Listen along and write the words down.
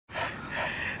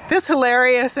This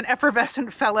hilarious and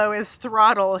effervescent fellow is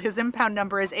Throttle. His impound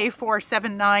number is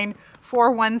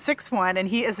A4794161, and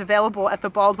he is available at the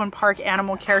Baldwin Park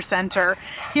Animal Care Center.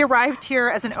 He arrived here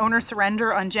as an owner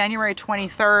surrender on January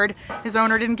 23rd. His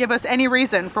owner didn't give us any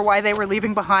reason for why they were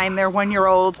leaving behind their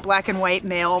one-year-old black and white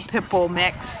male pit bull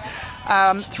mix.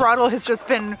 Throttle has just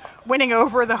been winning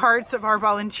over the hearts of our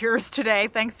volunteers today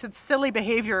thanks to silly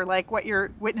behavior like what you're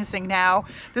witnessing now.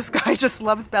 This guy just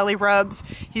loves belly rubs.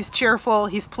 He's cheerful,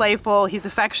 he's playful, he's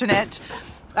affectionate.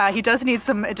 He does need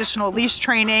some additional leash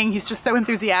training. He's just so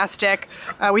enthusiastic.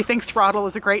 We think Throttle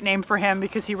is a great name for him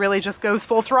because he really just goes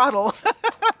full throttle.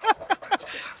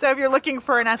 So if you're looking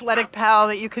for an athletic pal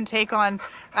that you can take on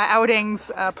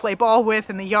outings, play ball with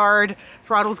in the yard,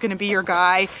 Throttle's going to be your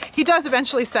guy. He does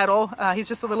eventually settle. He's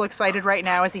just a little excited right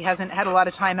now as he hasn't had a lot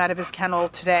of time out of his kennel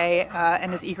today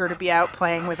and is eager to be out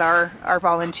playing with our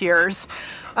volunteers.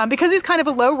 Because he's kind of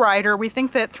a low rider, we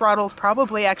think that Throttle's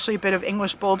probably actually a bit of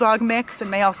English Bulldog mix and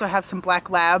may also have some Black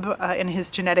Lab in his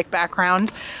genetic background.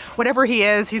 Whatever he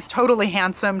is, he's totally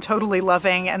handsome, totally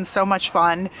loving, and so much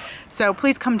fun. So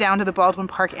please come down to the Baldwin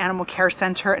Park Animal Care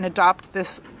Center and adopt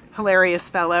this hilarious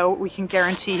fellow. We can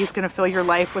guarantee he's going to fill your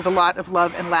life with a lot of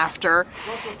love and laughter.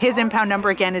 His impound number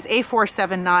again is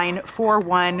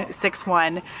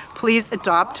A4794161. Please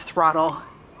adopt Throttle.